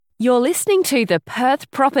You're listening to the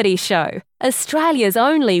Perth Property Show, Australia's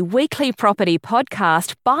only weekly property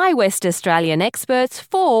podcast by West Australian experts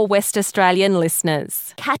for West Australian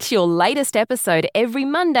listeners. Catch your latest episode every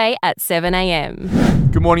Monday at 7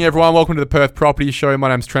 a.m. Good morning, everyone. Welcome to the Perth Property Show. My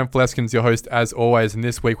name's Trent Fleskins, your host as always. And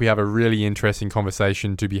this week we have a really interesting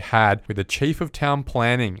conversation to be had with the Chief of Town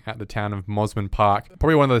Planning at the Town of Mosman Park.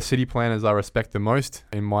 Probably one of the city planners I respect the most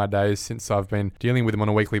in my days since I've been dealing with them on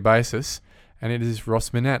a weekly basis. And it is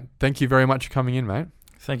Ross Minett. Thank you very much for coming in, mate.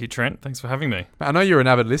 Thank you, Trent. Thanks for having me. I know you're an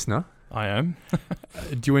avid listener. I am.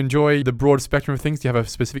 Do you enjoy the broad spectrum of things? Do you have a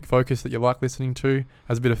specific focus that you like listening to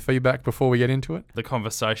as a bit of feedback before we get into it? The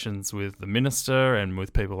conversations with the minister and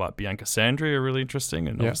with people like Bianca Sandri are really interesting.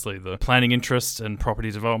 And obviously the planning interest and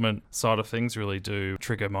property development side of things really do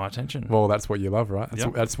trigger my attention. Well, that's what you love, right?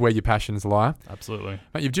 That's where your passions lie. Absolutely.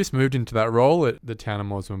 Mate, you've just moved into that role at the Town of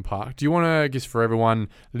Mosman Park. Do you want to, just for everyone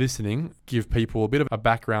listening, give people a bit of a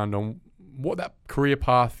background on what that career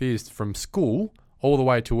path is from school all the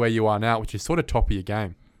way to where you are now, which is sort of top of your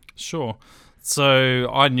game? Sure. So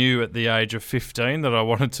I knew at the age of 15 that I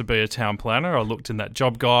wanted to be a town planner. I looked in that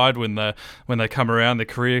job guide when they come around, the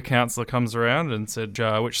career counsellor comes around and said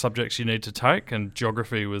which subjects you need to take, and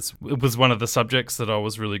geography was one of the subjects that I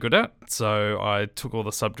was really good at. So I took all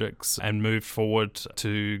the subjects and moved forward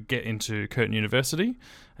to get into Curtin University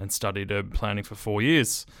and studied urban planning for 4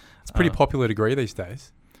 years. It's a pretty popular degree these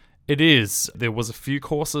days. It is. There was a few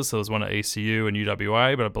courses. There was one at ECU and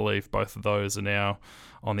UWA, but I believe both of those are now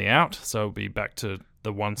on the out. So it'll be back to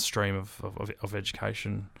the one stream of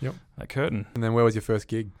education at Curtin. And then where was your first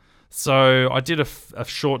gig? So I did a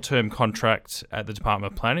short-term contract at the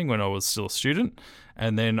Department of Planning when I was still a student.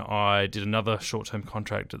 And then I did another short-term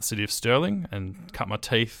contract at the City of Stirling and cut my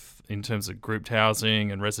teeth in terms of grouped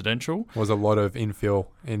housing and residential. Was a lot of infill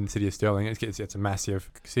in the City of Stirling. It's a massive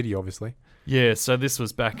city, obviously. Yeah, so this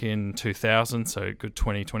was back in 2000, so a good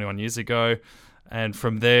 21 years ago. And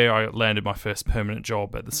from there, I landed my first permanent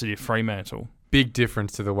job at the City of Fremantle. Big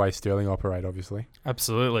difference to the way Stirling operate, obviously.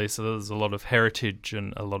 Absolutely. So there's a lot of heritage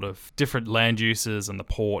and a lot of different land uses and the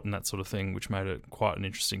port and that sort of thing, which made it quite an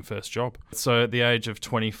interesting first job. So at the age of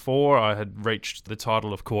 24, I had reached the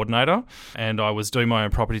title of coordinator and I was doing my own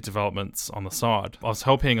property developments on the side. I was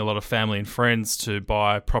helping a lot of family and friends to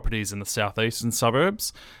buy properties in the southeastern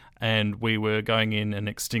suburbs, and we were going in and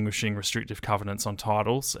extinguishing restrictive covenants on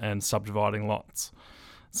titles and subdividing lots.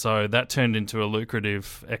 So that turned into a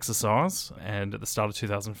lucrative exercise, and at the start of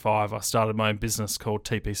 2005, I started my own business called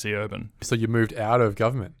TPC Urban. So you moved out of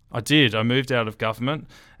government? I did. I moved out of government,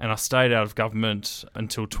 and I stayed out of government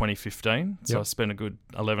until 2015. So I spent a good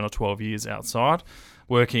 11 or 12 years outside,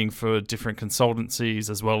 working for different consultancies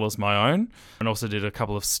as well as my own, and also did a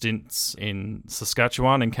couple of stints in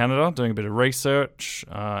Saskatchewan in Canada, doing a bit of research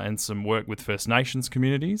and some work with First Nations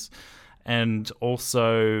communities, and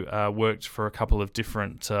also worked for a couple of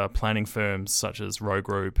different planning firms such as Row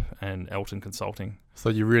Group and Elton Consulting. So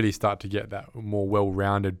you really start to get that more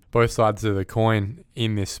well-rounded, both sides of the coin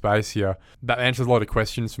in this space here. That answers a lot of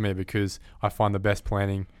questions for me because I find the best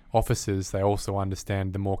planning officers, they also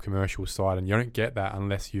understand the more commercial side, and you don't get that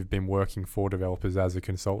unless you've been working for developers as a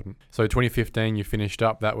consultant. So 2015 you finished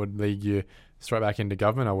up, that would lead you straight back into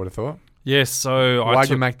government, I would have thought. Yes, so Why'd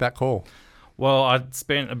you make that call? Well, I'd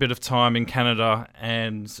spent a bit of time in Canada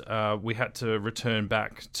and we had to return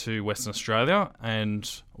back to Western Australia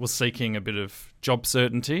and was seeking a bit of job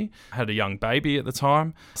certainty. I had a young baby at the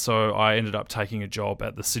time, so I ended up taking a job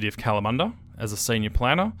at the City of Kalamunda as a senior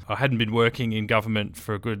planner. I hadn't been working in government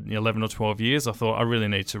for a good 11 or 12 years. I thought I really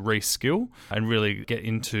need to reskill and really get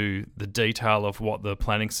into the detail of what the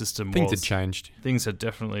planning system was. Things had changed. Things had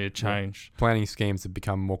definitely changed. Yeah. Planning schemes have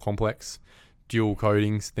become more complex. Dual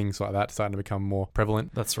codings, things like that, starting to become more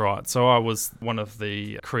prevalent. That's right. So I was one of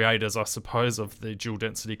the creators, I suppose, of the dual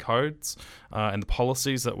density codes and the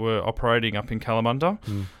policies that were operating up in Kalamunda.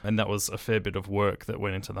 And that was a fair bit of work that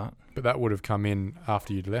went into that. But that would have come in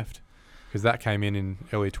after you'd left, because that came in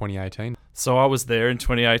early 2018. So I was there in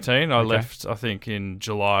 2018. I left, I think, in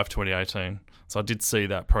July of 2018. So I did see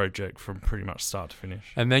that project from pretty much start to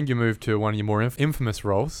finish. And then you moved to one of your more infamous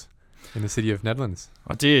roles in the City of Nedlands.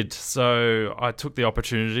 I did. So I took the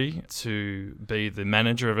opportunity to be the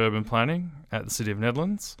manager of urban planning at the City of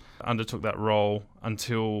Nedlands. Undertook that role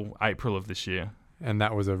until April of this year. And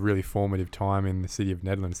that was a really formative time in the City of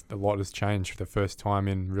Nedlands. A lot has changed for the first time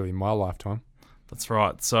in really my lifetime. That's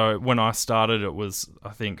right. So when I started, it was, I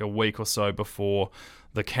think, a week or so before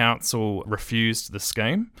the council refused the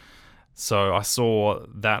scheme. So I saw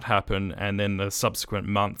that happen, and then the subsequent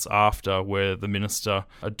months after, where the minister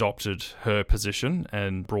adopted her position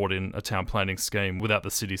and brought in a town planning scheme without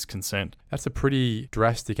the city's consent. That's a pretty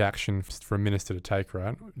drastic action for a minister to take,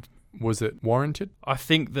 right? Was it warranted? I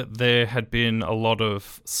think that there had been a lot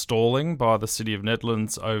of stalling by the City of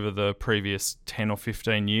Nedlands over the previous 10 or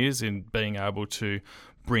 15 years in being able to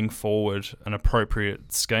bring forward an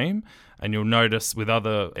appropriate scheme. And you'll notice with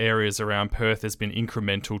other areas around Perth, there's been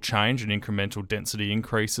incremental change and incremental density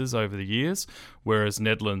increases over the years, whereas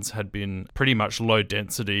Nedlands had been pretty much low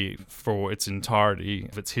density for its entirety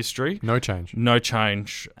of its history. No change. No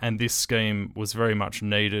change. And this scheme was very much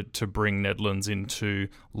needed to bring Nedlands into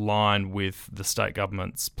line with the state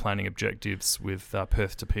government's planning objectives with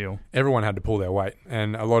Perth to Peel. Everyone had to pull their weight,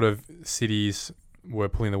 and a lot of cities were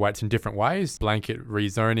pulling the weights in different ways. Blanket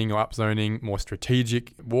rezoning or upzoning, more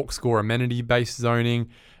strategic walk score amenity-based zoning,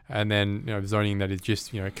 and then zoning that is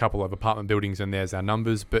just a couple of apartment buildings and there's our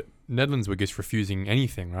numbers. But Nedlands were just refusing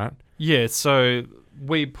anything, right? Yeah, so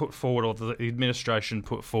we put forward, or the administration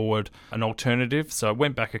put forward, an alternative. So it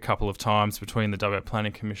went back a couple of times between the WA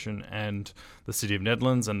Planning Commission and the City of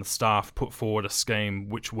Nedlands, and the staff put forward a scheme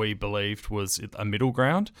which we believed was a middle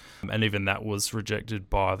ground, and even that was rejected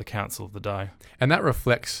by the council of the day. And that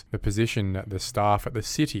reflects the position that the staff at the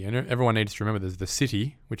city, and everyone needs to remember there's the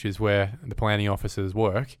city, which is where the planning officers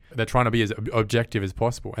work. They're trying to be as objective as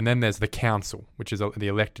possible. And then there's the council, which is the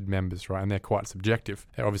elected members, right? And they're quite subjective.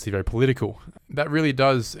 They're obviously very political. That really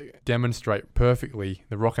does demonstrate perfectly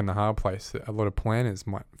the rock and the hard place that a lot of planners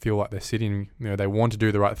might feel like they're sitting. They want to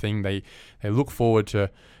do the right thing. They look forward to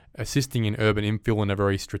assisting in urban infill in a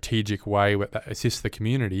very strategic way that assists the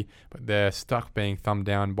community, but they're stuck being thumbed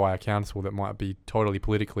down by a council that might be totally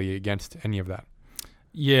politically against any of that.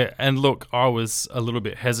 Yeah, and look, I was a little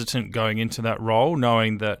bit hesitant going into that role,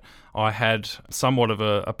 knowing that I had somewhat of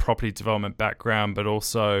a property development background, but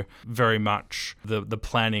also very much the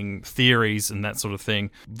planning theories and that sort of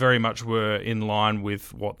thing very much were in line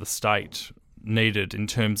with what the state needed in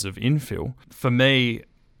terms of infill. For me,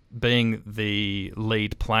 being the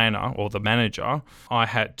lead planner or the manager, I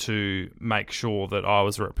had to make sure that I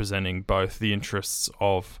was representing both the interests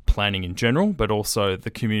of planning in general, but also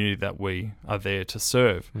the community that we are there to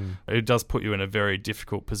serve. It does put you in a very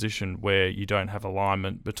difficult position where you don't have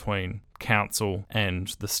alignment between council and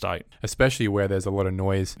the state. Especially where there's a lot of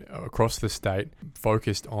noise across the state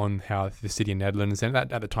focused on how the City of Nedlands, and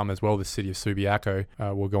at the time as well the City of Subiaco,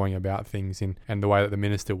 were going about things and the way that the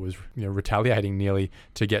minister was retaliating nearly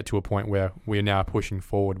to get to a point where we're now pushing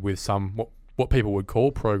forward with some what people would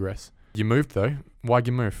call progress. You moved though. Why'd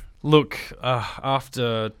you move? Look,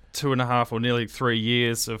 after 2.5 or nearly 3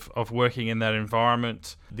 years of working in that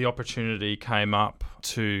environment, the opportunity came up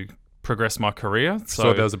to progress my career.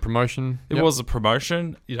 So there was a promotion? It was a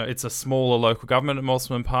promotion. It's a smaller local government at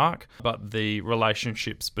Mosman Park, but the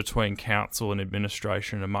relationships between council and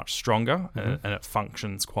administration are much stronger, and it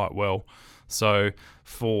functions quite well. So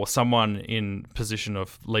for someone in position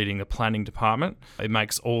of leading the planning department, it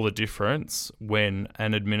makes all the difference when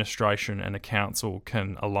an administration and a council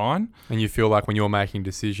can align. And you feel like when you're making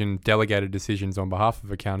delegated decisions on behalf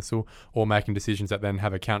of a council, or making decisions that then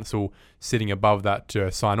have a council sitting above that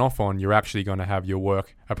to sign off on, you're actually going to have your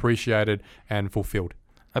work appreciated and fulfilled.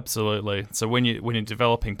 Absolutely. So when you're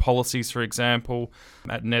developing policies, for example,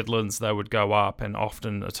 at Nedlands, they would go up, and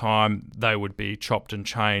often a time they would be chopped and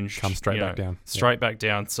changed. Come straight back down. Straight back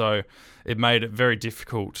down. So it made it very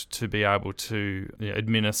difficult to be able to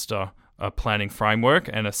administer a planning framework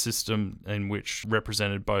and a system in which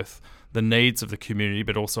represented both the needs of the community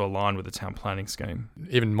but also aligned with the town planning scheme.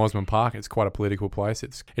 Even Mosman Park, it's quite a political place.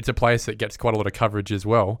 It's a place that gets quite a lot of coverage as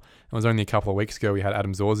well. It was only a couple of weeks ago we had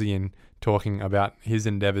Adam Zorzi in talking about his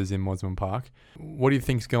endeavours in Mosman Park. What do you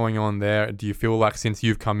think's going on there? Do you feel like since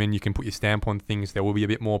you've come in you can put your stamp on things, there will be a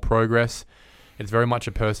bit more progress? It's very much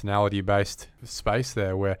a personality-based space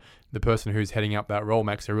there where the person who's heading up that role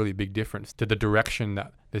makes a really big difference to the direction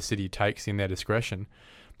that the city takes in their discretion.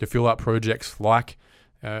 Do you feel like projects like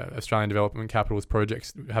Australian Development Capital's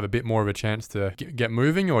projects have a bit more of a chance to get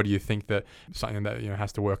moving, or do you think that something that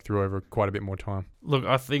has to work through over quite a bit more time? Look,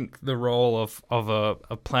 I think the role of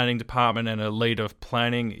a planning department and a lead of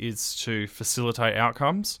planning is to facilitate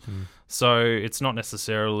outcomes. So it's not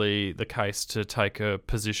necessarily the case to take a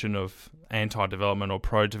position of anti-development or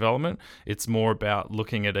pro-development. It's more about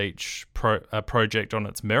looking at each project on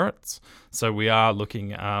its merits. So we are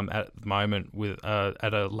looking at the moment with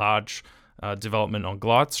at a large development on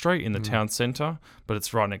Glyde Street in the town centre, but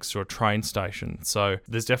it's right next to a train station. So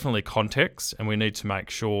there's definitely context, and we need to make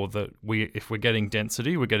sure that if we're getting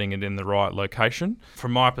density, we're getting it in the right location.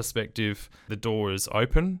 From my perspective, the door is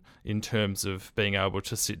open in terms of being able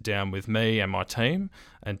to sit down with me and my team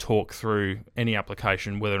and talk through any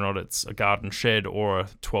application, whether or not it's a garden shed or a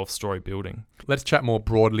 12-storey building. Let's chat more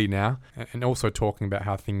broadly now, and also talking about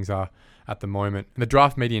how things are at the moment. The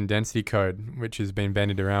draft median density code, which has been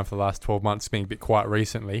bandied around for the last 12 months, being a bit quiet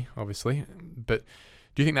recently, obviously, but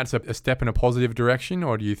do you think that's a step in a positive direction,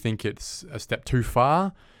 or do you think it's a step too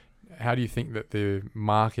far? How do you think that the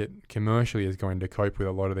market commercially is going to cope with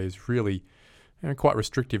a lot of these really quite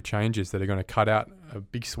restrictive changes that are going to cut out a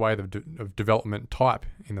big swathe of development type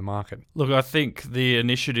in the market? Look, I think the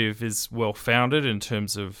initiative is well founded in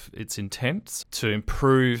terms of its intent. To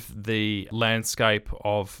improve the landscape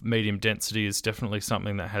of medium density is definitely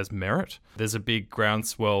something that has merit. There's a big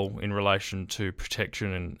groundswell in relation to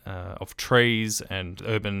protection of trees and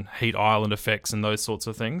urban heat island effects and those sorts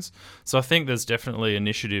of things. So I think there's definitely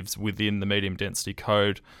initiatives within the medium density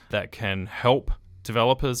code that can help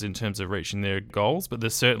developers in terms of reaching their goals, but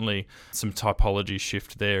there's certainly some typology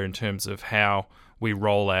shift there in terms of how we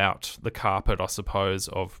roll out the carpet, I suppose,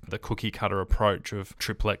 of the cookie cutter approach of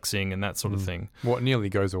triplexing and that sort of thing. What nearly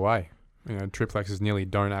goes away. Triplexes nearly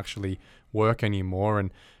don't actually work anymore,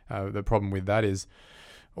 and the problem with that is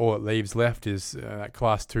all it leaves left is that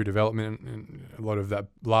class 2 development and a lot of that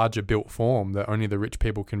larger built form that only the rich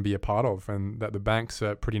people can be a part of, and that the banks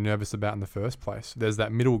are pretty nervous about in the first place. There's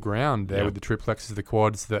that middle ground there with the triplexes, the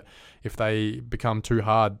quads, that if they become too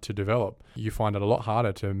hard to develop, you find it a lot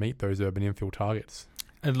harder to meet those urban infill targets.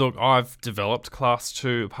 And look, I've developed class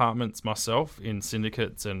 2 apartments myself in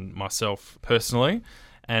syndicates and myself personally,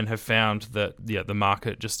 and have found that the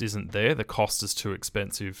market just isn't there. The cost is too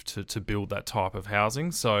expensive to build that type of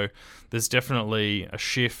housing. So there's definitely a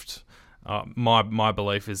shift. My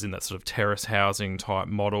belief is in that sort of terrace housing type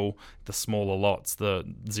model, the smaller lots, the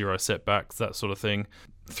zero setbacks, that sort of thing,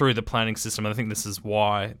 through the planning system. And I think this is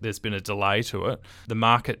why there's been a delay to it. The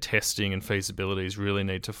market testing and feasibilities really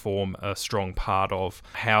need to form a strong part of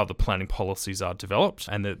how the planning policies are developed,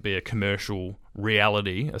 and that be a commercial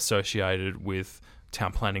reality associated with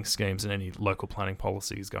town planning schemes and any local planning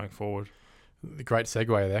policies going forward. The great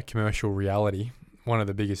segue there, commercial reality. One of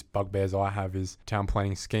the biggest bugbears I have is town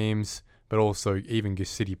planning schemes, but also even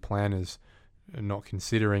just city planners not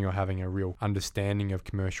considering or having a real understanding of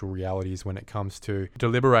commercial realities when it comes to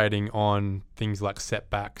deliberating on things like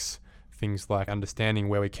setbacks, things like understanding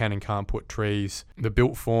where we can and can't put trees. The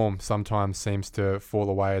built form sometimes seems to fall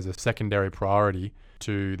away as a secondary priority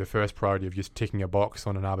to the first priority of just ticking a box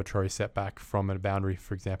on an arbitrary setback from a boundary,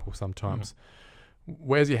 for example, sometimes.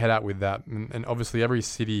 Where's your head at with that? And obviously every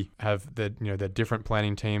city have their different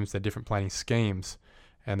planning teams, their different planning schemes,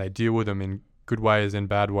 and they deal with them in good ways and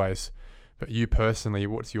bad ways. But you personally,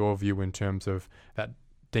 what's your view in terms of that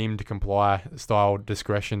deemed to comply style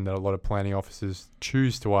discretion that a lot of planning officers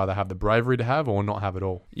choose to either have the bravery to have or not have at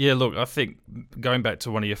all? Yeah, look, I think going back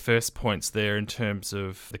to one of your first points there in terms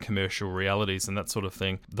of the commercial realities and that sort of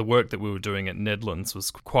thing, the work that we were doing at Nedlands was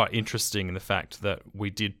quite interesting in the fact that we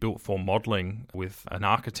did built form modelling with an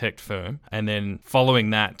architect firm, and then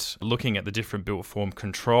following that, looking at the different built form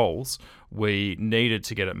controls, we needed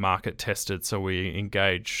to get it market tested, so we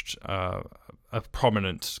engaged a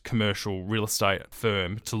prominent commercial real estate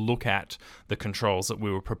firm to look at the controls that we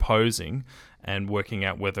were proposing and working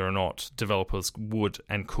out whether or not developers would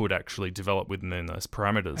and could actually develop within those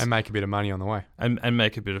parameters. And make a bit of money on the way. And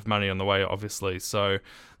make a bit of money on the way, obviously. So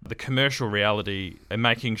the commercial reality and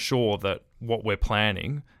making sure that what we're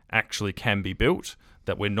planning actually can be built,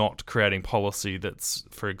 that we're not creating policy that's,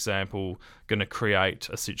 for example, going to create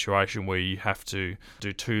a situation where you have to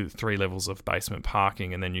do 2-3 levels of basement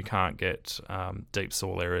parking and then you can't get deep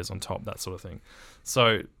soil areas on top, that sort of thing.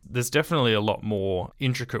 So there's definitely a lot more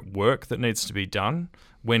intricate work that needs to be done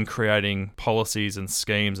when creating policies and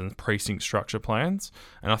schemes and precinct structure plans.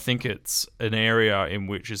 And I think it's an area in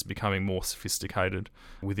which is becoming more sophisticated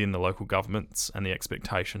within the local governments and the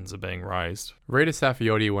expectations are being raised. Rita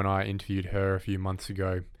Safiotti, when I interviewed her a few months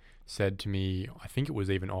ago, said to me, I think it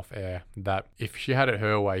was even off air, that if she had it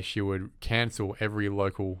her way, she would cancel every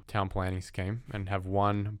local town planning scheme and have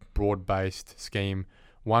one broad-based scheme,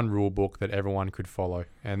 one rule book that everyone could follow.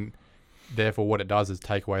 And therefore, what it does is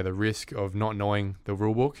take away the risk of not knowing the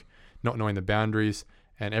rule book, not knowing the boundaries,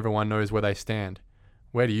 and everyone knows where they stand.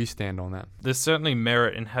 Where do you stand on that? There's certainly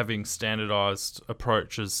merit in having standardised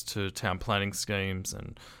approaches to town planning schemes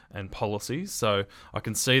and policies. So I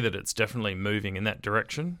can see that it's definitely moving in that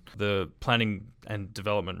direction. The planning and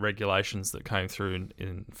development regulations that came through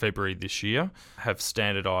in February this year have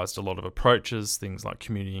standardised a lot of approaches, things like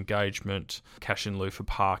community engagement, cash in lieu for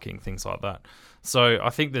parking, things like that. So I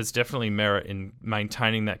think there's definitely merit in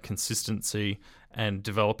maintaining that consistency and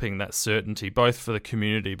developing that certainty, both for the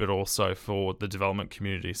community but also for the development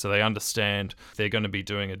community. So they understand they're going to be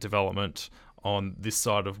doing a development on this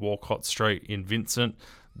side of Walcott Street in Vincent,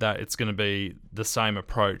 that it's going to be the same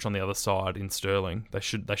approach on the other side in Stirling. They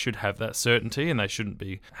should have that certainty, and they shouldn't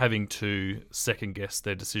be having to second guess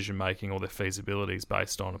their decision making or their feasibilities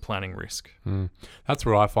based on a planning risk. That's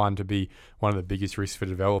what I find to be one of the biggest risks for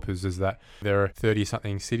developers, is that there are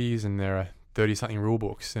 30-something cities and there are 30-something rule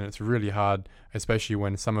books, and it's really hard, especially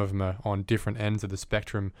when some of them are on different ends of the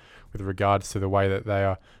spectrum with regards to the way that they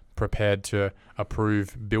are prepared to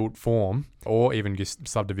approve built form or even just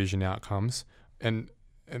subdivision outcomes. And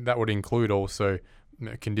that would include also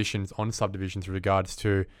conditions on subdivisions with regards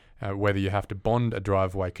to whether you have to bond a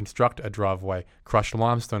driveway, construct a driveway, crush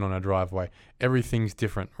limestone on a driveway. Everything's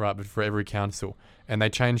different, right, but for every council. And they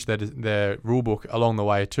change their rule book along the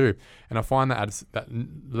way too. And I find that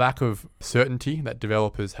lack of certainty that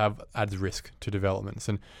developers have adds risk to developments.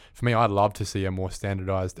 And for me, I'd love to see a more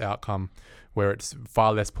standardised outcome where it's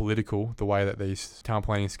far less political, the way that these town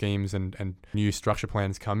planning schemes and new structure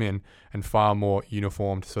plans come in, and far more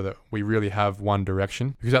uniformed, so that we really have one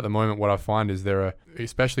direction. Because at the moment, what I find is there are,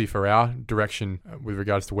 especially for our direction with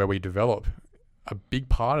regards to where we develop, a big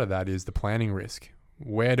part of that is the planning risk.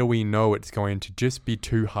 Where do we know it's going to just be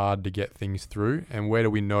too hard to get things through? And where do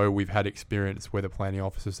we know we've had experience where the planning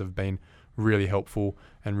officers have been really helpful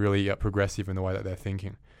and really progressive in the way that they're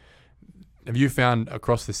thinking? Have you found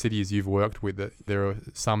across the cities you've worked with that there are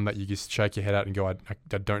some that you just shake your head out and go, I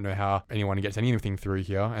don't know how anyone gets anything through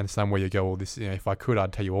here, and some where you go, well, this, if I could,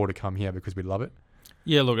 I'd tell you all to come here because we'd love it?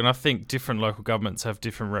 Yeah, look, and I think different local governments have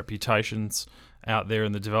different reputations out there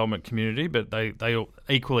in the development community, but they all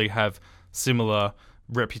equally have similar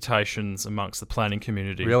reputations amongst the planning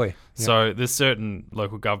community. Really? Yep. So there's certain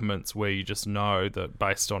local governments where you just know that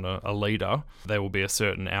based on a leader, there will be a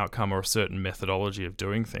certain outcome or a certain methodology of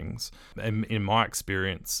doing things. And in my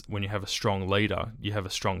experience, when you have a strong leader, you have a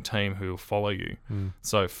strong team who will follow you.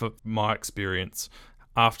 So for my experience,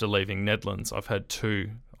 after leaving Nedlands, I've had 2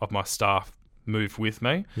 of my staff move with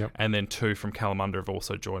me, and then 2 from Kalamunda have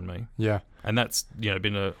also joined me. Yeah. And that's,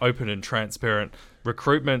 been an open and transparent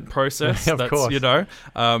recruitment process. Of course.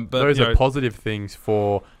 But those are positive things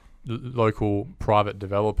for local private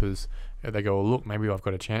developers. They go, well, look, maybe I've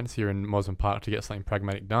got a chance here in Mosman Park to get something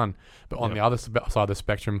pragmatic done. But on the other side of the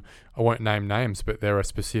spectrum, I won't name names, but there are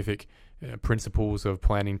specific principles of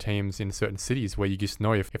planning teams in certain cities where you just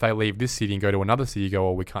know if they leave this city and go to another city, you go,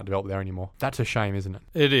 oh, we can't develop there anymore. That's a shame, isn't it?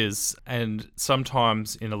 It is. And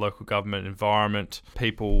sometimes in a local government environment,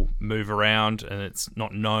 people move around and it's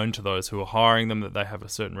not known to those who are hiring them that they have a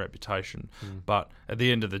certain reputation. But at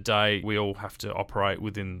the end of the day, we all have to operate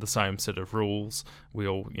within the same set of rules. We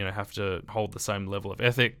all, have to hold the same level of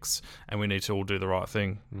ethics, and we need to all do the right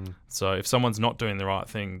thing. So if someone's not doing the right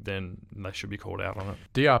thing, then they should be called out on it.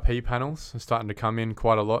 DRP panels are starting to come in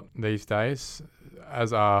quite a lot these days,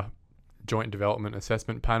 as are joint development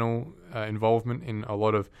assessment panel involvement in a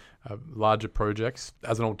lot of larger projects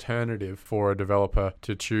as an alternative for a developer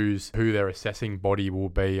to choose who their assessing body will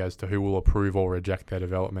be as to who will approve or reject their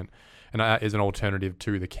development. And that is an alternative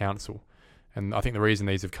to the council. And I think the reason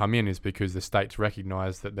these have come in is because the states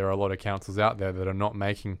recognise that there are a lot of councils out there that are not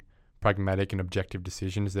making pragmatic and objective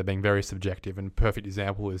decisions. They're being very subjective. And a perfect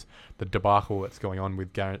example is the debacle that has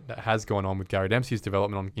gone on with Gary Dempsey's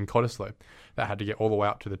development in Cottesloe. That had to get all the way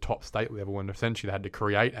up to the top state level, and essentially they had to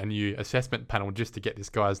create a new assessment panel just to get this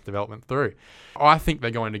guy's development through. I think they're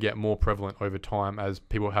going to get more prevalent over time as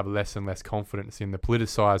people have less and less confidence in the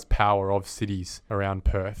politicised power of cities around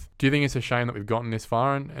Perth. Do you think it's a shame that we've gotten this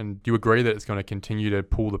far, and do you agree that it's going to continue to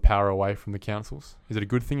pull the power away from the councils? Is it a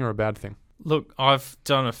good thing or a bad thing? Look, I've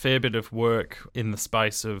done a fair bit of work in the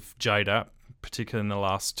space of JDAP, particularly in the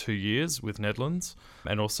last 2 years with Nedlands,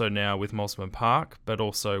 and also now with Mosman Park, but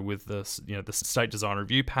also with the State Design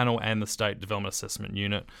Review Panel and the State Development Assessment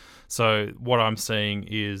Unit. So what I'm seeing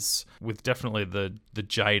is with definitely the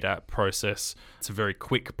JDAP process, it's a very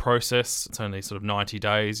quick process. It's only sort of 90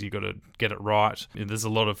 days. You've got to get it right. There's a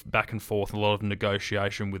lot of back and forth, a lot of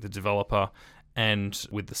negotiation with the developer and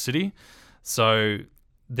with the city. So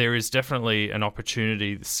there is definitely an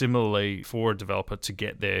opportunity similarly for a developer to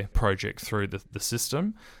get their project through the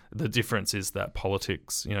system. The difference is that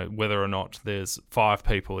politics, whether or not there's 5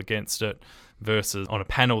 people against it versus on a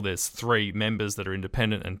panel there's 3 members that are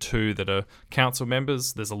independent and 2 that are council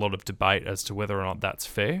members. There's a lot of debate as to whether or not that's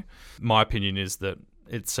fair. My opinion is that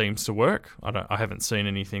it seems to work. I haven't seen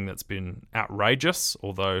anything that's been outrageous,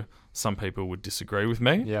 although some people would disagree with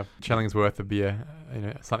me. Yeah, Chellingsworth would be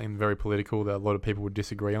something very political that a lot of people would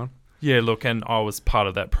disagree on. Yeah, look, and I was part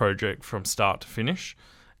of that project from start to finish,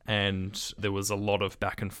 and there was a lot of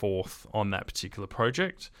back and forth on that particular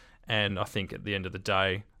project. And I think at the end of the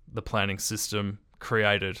day, the planning system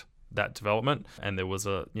created that development, and there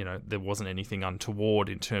wasn't anything untoward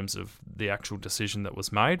in terms of the actual decision that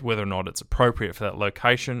was made. Whether or not it's appropriate for that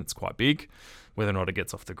location, it's quite big. Whether or not it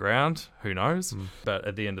gets off the ground, who knows? But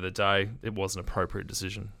at the end of the day, it was an appropriate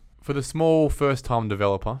decision. For the small first-time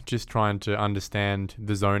developer, just trying to understand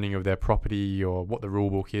the zoning of their property or what the rule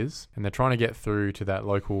book is, and they're trying to get through to that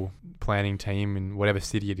local planning team in whatever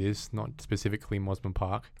city it is, not specifically Mosman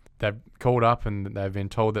Park, they've called up and they've been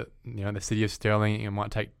told that the city of Stirling, it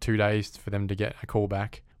might take 2 days for them to get a call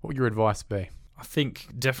back. What would your advice be? I think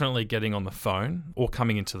definitely getting on the phone or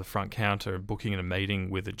coming into the front counter and booking a meeting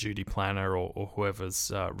with a duty planner or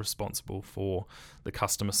whoever's responsible for the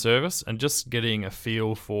customer service, and just getting a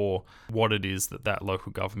feel for what it is that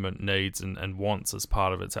local government needs and wants as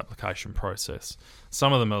part of its application process.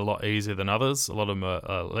 Some of them are a lot easier than others. A lot of them are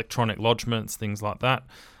electronic lodgements, things like that.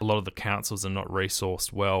 A lot of the councils are not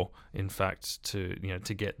resourced well, in fact, to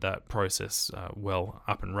get that process well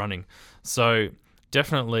up and running. So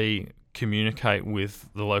definitely communicate with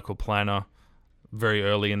the local planner very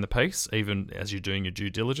early in the piece, even as you're doing your due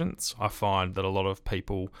diligence. I find that a lot of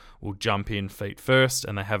people will jump in feet first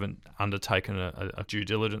and they haven't undertaken a due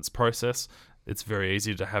diligence process. It's very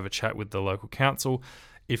easy to have a chat with the local council.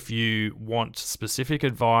 If you want specific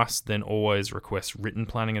advice, then always request written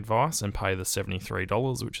planning advice and pay the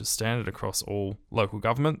 $73, which is standard across all local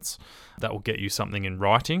governments. That will get you something in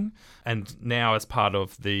writing. And now, as part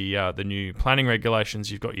of the new planning regulations,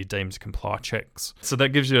 you've got your deemed to comply checks. So that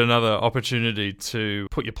gives you another opportunity to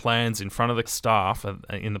put your plans in front of the staff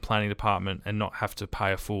in the planning department and not have to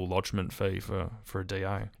pay a full lodgement fee for a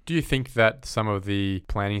DA. Do you think that some of the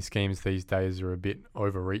planning schemes these days are a bit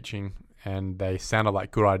overreaching? And they sounded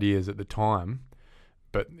like good ideas at the time,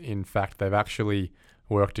 but in fact, they've actually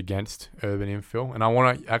worked against urban infill. And I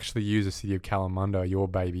want to actually use the city of Kalamunda, your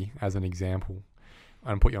baby, as an example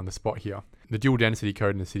and put you on the spot here. The dual density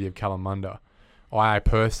code in the city of Kalamunda, I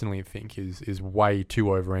personally think is way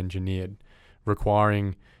too over-engineered,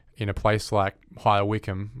 requiring, in a place like Higher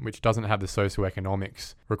Wycombe, which doesn't have the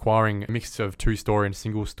socioeconomics, requiring a mix of 2-story and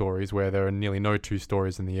single stories where there are nearly no 2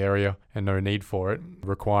 stories in the area and no need for it,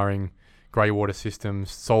 requiring grey water systems,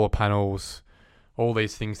 solar panels, all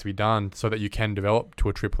these things to be done so that you can develop to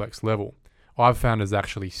a triplex level. I've found has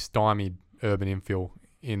actually stymied urban infill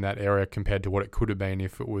in that area compared to what it could have been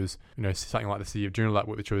if it was, something like the city of Joondalup,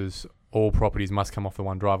 which was all properties must come off the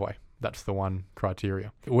one driveway. That's the one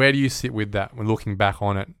criteria. Where do you sit with that when looking back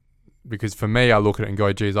on it? Because for me, I look at it and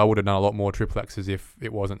go, geez, I would have done a lot more triplexes if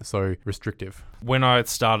it wasn't so restrictive. When I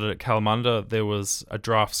started at Kalamunda, there was a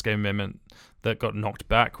draft scheme amendment that got knocked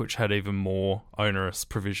back, which had even more onerous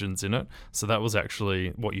provisions in it. So that was actually,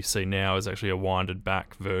 what you see now is actually a winded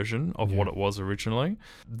back version of what it was originally.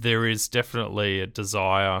 There is definitely a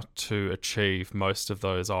desire to achieve most of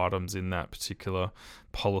those items in that particular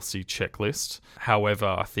policy checklist. However,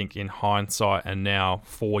 I think in hindsight and now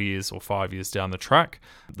 4 years or 5 years down the track,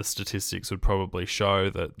 the statistics would probably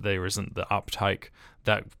show that there isn't the uptake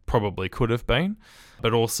that probably could have been.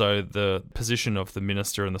 But also the position of the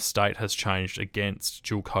minister and the state has changed against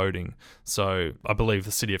dual coding. So I believe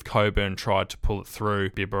the city of Coburn tried to pull it through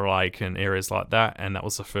Bibra Lake and areas like that, and that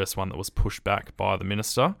was the first one that was pushed back by the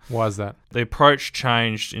minister. Why is that? The approach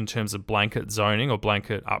changed in terms of blanket zoning or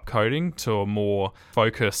blanket upcoding to a more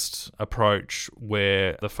focused approach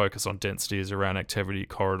where the focus on density is around activity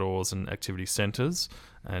corridors and activity centres.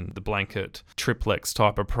 And the blanket triplex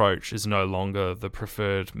type approach is no longer the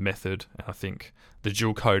preferred method. I think the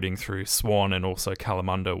dual coding through Swan and also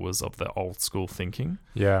Kalamunda was of the old school thinking.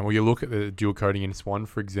 Yeah, well, you look at the dual coding in Swan,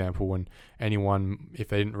 for example, and anyone, if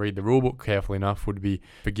they didn't read the rulebook carefully enough, would be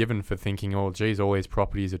forgiven for thinking, oh, geez, all these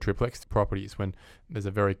properties are triplex properties, when there's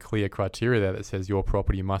a very clear criteria there that says your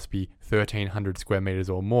property must be 1,300 square metres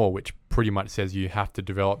or more, which pretty much says you have to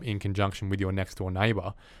develop in conjunction with your next door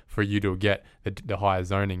neighbour for you to get the higher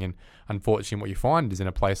zoning. And unfortunately, what you find is in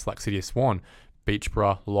a place like City of Swan,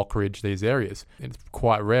 Beachborough, Lockridge, these areas, it's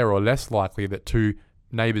quite rare or less likely that 2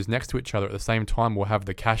 neighbours next to each other at the same time will have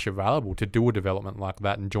the cash available to do a development like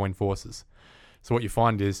that and join forces. So what you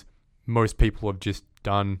find is most people have just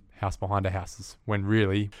done house behind a houses, when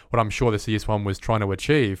really what I'm sure the CS1 was trying to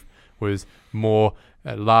achieve was more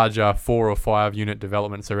larger 4 or 5 unit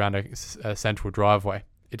developments around a central driveway.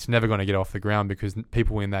 It's never going to get off the ground because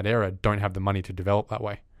people in that area don't have the money to develop that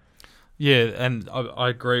way. Yeah, and I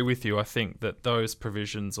agree with you. I think that those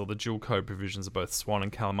provisions, or the dual code provisions of both Swan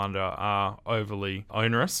and Kalamunda, are overly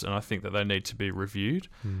onerous, and I think that they need to be reviewed.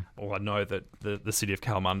 Well, I know that the City of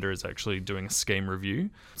Kalamunda is actually doing a scheme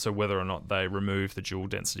review, so whether or not they remove the dual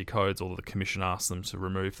density codes or the Commission asks them to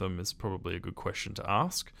remove them is probably a good question to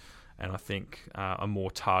ask. And I think a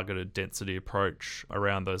more targeted density approach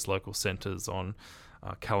around those local centres on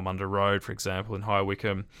Kalamunda Road, for example, in High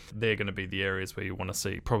Wycombe, they're going to be the areas where you want to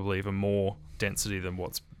see probably even more density than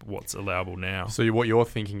what's allowable now. So what you're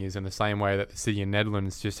thinking is, in the same way that the City of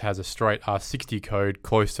Nedlands just has a straight R60 code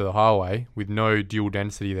close to the highway with no dual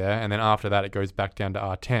density there, and then after that it goes back down to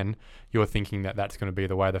R10, you're thinking that that's going to be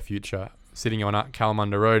the way of the future. Sitting on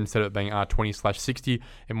Kalamunda Road, instead of it being R20/60,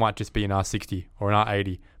 it might just be an R60 or an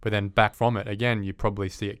R80, but then back from it, again, you probably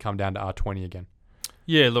see it come down to R20 again.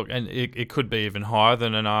 Yeah, look, and it could be even higher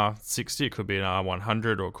than an R60. It could be an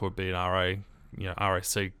R100, or it could be an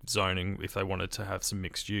RAC zoning if they wanted to have some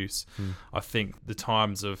mixed use. I think the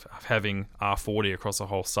times of having R40 across a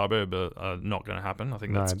whole suburb are not going to happen. I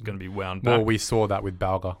think that's going to be wound back. Well, we saw that with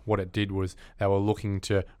Balga. What it did was they were looking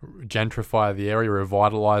to gentrify the area,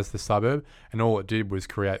 revitalise the suburb, and all it did was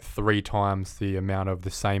create 3 times the amount of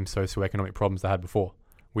the same socioeconomic problems they had before,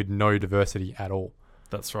 with no diversity at all.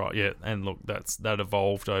 That's right, yeah. And look, that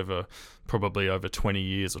evolved over 20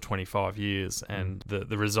 years or 25 years, and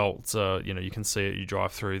the results are, you can see it. You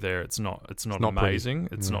drive through there. It's not amazing.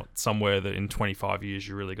 Pretty. It's not somewhere that in 25 years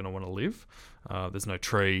you're really going to want to live. There's no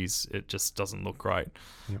trees. It just doesn't look great.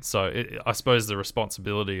 Yep. So I suppose the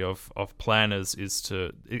responsibility of planners is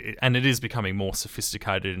and it is becoming more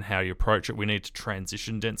sophisticated in how you approach it. We need to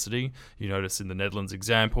transition density. You notice in the Netherlands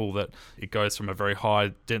example that it goes from a very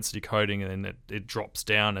high density coding and then it drops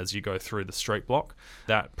down as you go through the street block.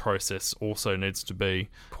 That process also needs to be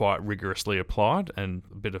quite rigorously applied, and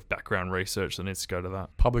a bit of background research that needs to go to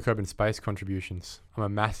that. Public open space contributions. I'm a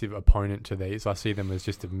massive opponent to these. I see them as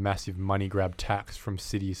just a massive money grab tax from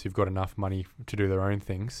cities who've got enough money to do their own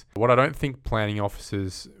things. What I don't think planning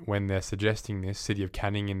officers, when they're suggesting this, City of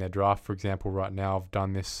Canning in their draft, for example, right now, have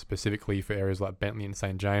done this specifically for areas like Bentley and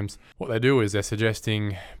St. James. What they do is they're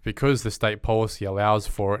suggesting, because the state policy allows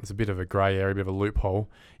for it, it's a bit of a grey area, a bit of a loophole.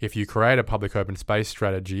 If you create a public open space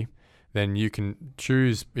strategy, then you can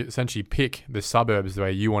essentially pick the suburbs where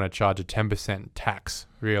you want to charge a 10% tax,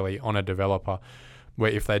 really, on a developer.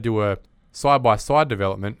 Where if they do a side-by-side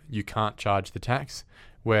development, you can't charge the tax.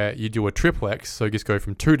 Where you do a triplex, so you just go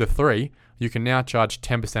from 2 to 3, you can now charge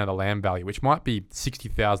 10% of the land value, which might be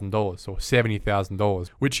 $60,000 or $70,000,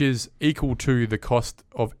 which is equal to the cost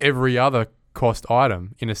of every other cost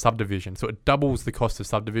item in a subdivision. So it doubles the cost of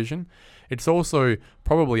subdivision. It's also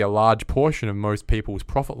probably a large portion of most people's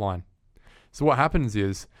profit line. So what happens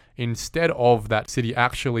is, instead of that city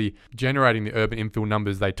actually generating the urban infill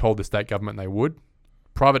numbers they told the state government they would,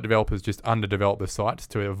 private developers just underdevelop the sites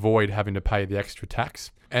to avoid having to pay the extra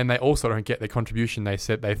tax. And they also don't get the contribution they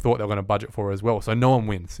said they thought they were going to budget for as well. So no one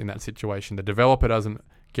wins in that situation. The developer doesn't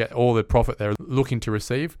get all the profit they're looking to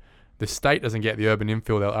receive. The state doesn't get the urban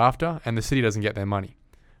infill they're after, and the city doesn't get their money.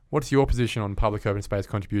 What's your position on public open space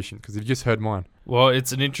contribution? Because you've just heard mine. Well,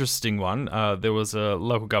 it's an interesting one. There was a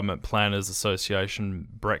Local Government Planners Association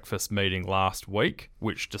breakfast meeting last week,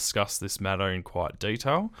 which discussed this matter in quite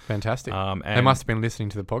detail. Fantastic. They must have been listening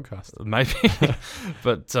to the podcast. Maybe.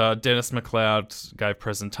 But Dennis McLeod gave a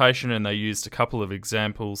presentation, and they used a couple of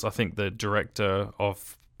examples. I think the director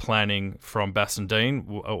of planning from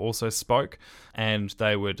Bassendean also spoke, and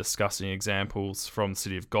they were discussing examples from the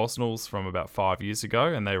city of Gosnells from about 5 years ago,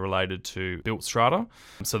 and they related to built strata.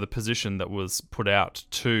 So the position that was put out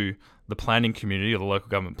to the planning community or the local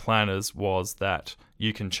government planners was that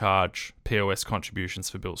you can charge POS contributions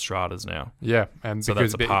for built stratas now. Yeah, and so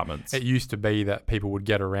because that's apartments. It used to be that people would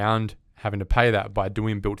get around having to pay that by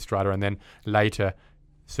doing built strata and then later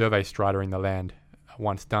survey strata in the land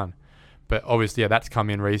once done. But obviously, that's come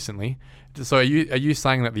in recently. So are you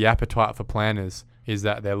saying that the appetite for planners is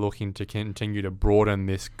that they're looking to continue to broaden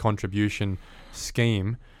this contribution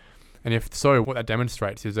scheme? And if so, what that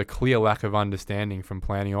demonstrates is a clear lack of understanding from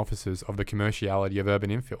planning officers of the commerciality of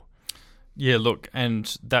urban infill. Yeah, look,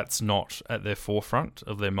 and that's not at their forefront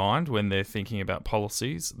of their mind when they're thinking about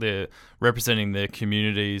policies. They're representing their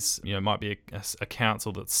communities. You know, it might be a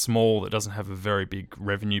council that's small, that doesn't have a very big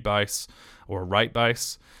revenue base or a rate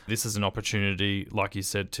base. This is an opportunity, like you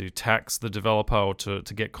said, to tax the developer or to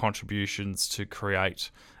get contributions to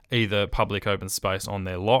create either public open space on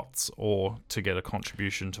their lots or to get a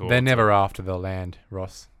contribution towards They're never after the land,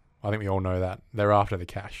 Ross. I think we all know that. They're after the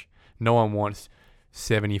cash. No one wants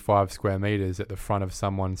 75 square metres at the front of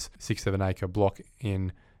someone's 6-7 acre block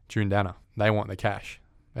in Jundana. They want the cash.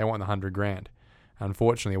 They want the 100 grand.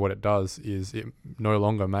 Unfortunately, what it does is it no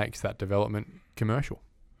longer makes that development commercial.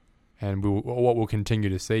 And what we'll continue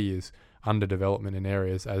to see is underdevelopment in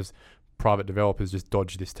areas as private developers just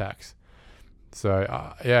dodge this tax.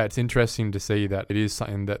 So, it's interesting to see that it is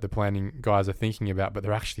something that the planning guys are thinking about, but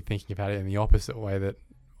they're actually thinking about it in the opposite way that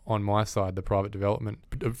on my side, the private development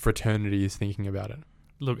fraternity is thinking about it.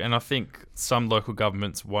 Look, and I think some local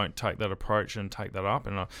governments won't take that approach and take that up.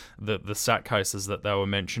 And the SAT cases that they were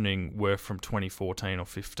mentioning were from 2014 or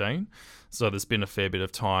 15. So there's been a fair bit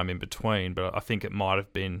of time in between. But I think it might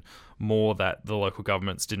have been more that the local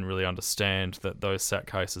governments didn't really understand that those SAT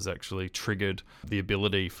cases actually triggered the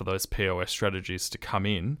ability for those POS strategies to come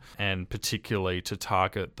in, and particularly to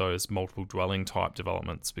target those multiple dwelling type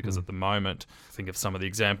developments. Because at the moment, think of some of the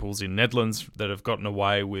examples in Netherlands that have gotten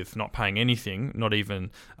away with not paying anything, not even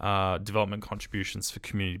development contributions for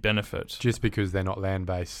community benefit. Just because they're not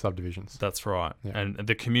land-based subdivisions. That's right. Yeah. And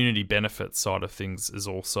the community benefit side of things is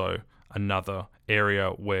also another area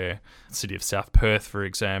where the City of South Perth, for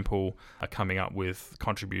example, are coming up with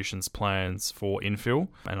contributions plans for infill,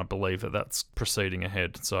 and I believe that that's proceeding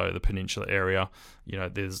ahead. So the peninsula area, you know,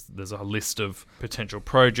 there's a list of potential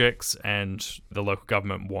projects, and the local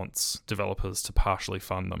government wants developers to partially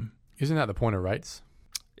fund them. Isn't that the point of rates?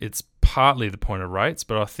 It's partly the point of rates,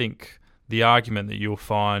 but I think the argument that you'll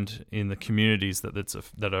find in the communities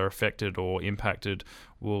that are affected or impacted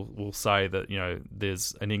will say that, you know,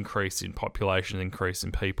 there's an increase in population, increase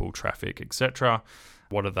in people, traffic, etc.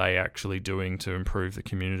 What are they actually doing to improve the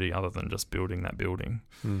community other than just building that building?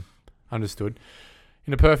 Understood.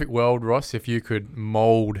 In a perfect world, Ross, if you could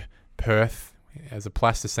mould Perth as a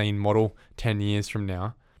plasticine model 10 years from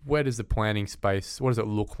now, where does the planning space, what does it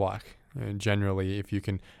look like? Generally, if you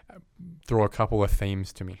can throw a couple of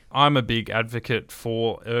themes to me. I'm a big advocate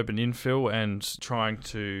for urban infill and trying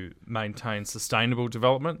to maintain sustainable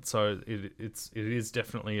development. So it is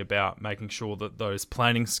definitely about making sure that those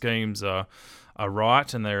planning schemes are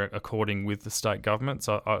right and they're according with the state government.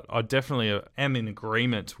 So I definitely am in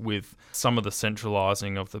agreement with some of the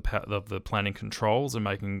centralising of the planning controls and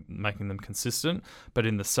making them consistent. But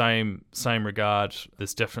in the same regard,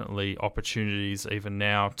 there's definitely opportunities even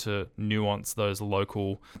now to nuance those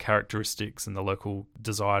local characteristics and the local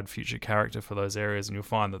desired future character for those areas. And you'll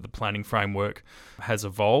find that the planning framework has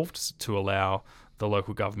evolved to allow the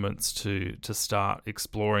local governments to start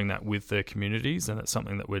exploring that with their communities, and it's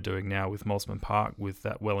something that we're doing now with Mosman Park, with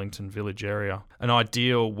that Wellington Village area. An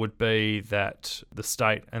ideal would be that the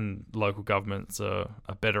state and local governments are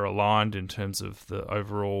better aligned in terms of the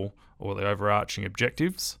overall or the overarching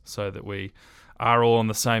objectives, so that we are all on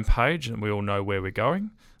the same page and we all know where we're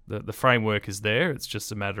going. The framework is there, it's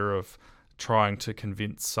just a matter of trying to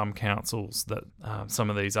convince some councils that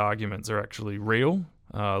some of these arguments are actually real.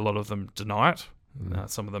 A lot of them deny it.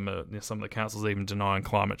 Some of the councils even denying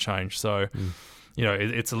climate change. So, you know,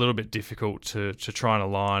 it's a little bit difficult to try and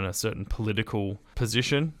align a certain political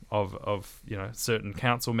position of you know, certain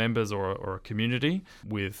council members or a community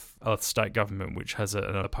with a state government which has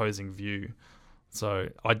an opposing view. So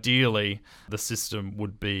ideally, the system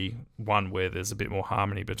would be one where there's a bit more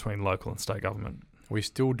harmony between local and state government. Are we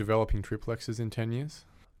still developing triplexes in 10 years?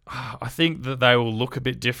 I think that they will look a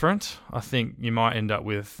bit different. I think you might end up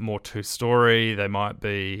with more two-storey. They might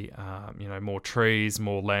be, more trees,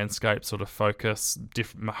 more landscape sort of focus,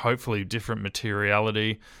 hopefully different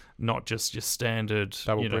materiality, not just your standard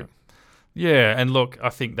double brick. Yeah, and look, I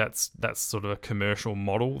think that's sort of a commercial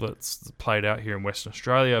model that's played out here in Western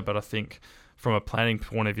Australia, but I think from a planning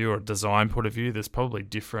point of view or a design point of view, there's probably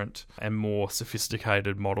different and more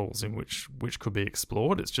sophisticated models in which could be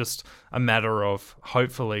explored. It's just a matter of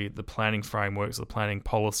hopefully the planning frameworks, the planning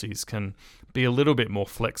policies can be a little bit more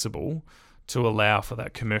flexible to allow for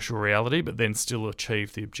that commercial reality, but then still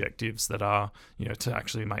achieve the objectives that are, you know, to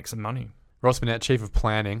actually make some money. Ross Minett, Chief of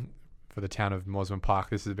Planning for the Town of Mosman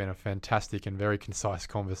Park. This has been a fantastic and very concise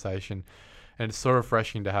conversation, and it's so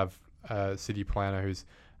refreshing to have a city planner who's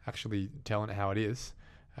actually telling it how it is.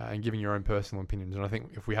 and giving your own personal opinions. And I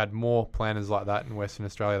think if we had more planners like that in Western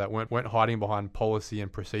Australia that weren't hiding behind policy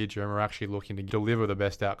and procedure and were actually looking to deliver the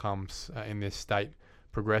best outcomes in this state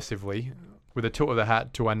progressively, with a tilt of the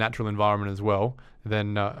hat to our natural environment as well,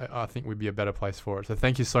 then I think we'd be a better place for it. So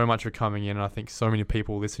thank you so much for coming in. And I think so many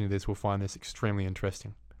people listening to this will find this extremely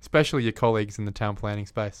interesting, especially your colleagues in the town planning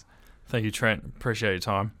space. Thank you, Trent. Appreciate your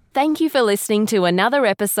time. Thank you for listening to another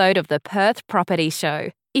episode of the Perth Property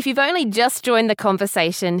Show. If you've only just joined the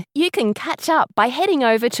conversation, you can catch up by heading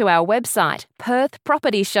over to our website,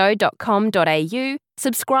 perthpropertyshow.com.au,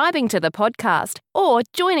 subscribing to the podcast, or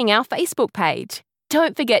joining our Facebook page.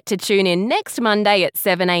 Don't forget to tune in next Monday at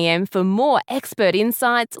 7 a.m. for more expert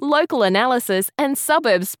insights, local analysis, and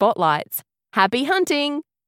suburb spotlights. Happy hunting!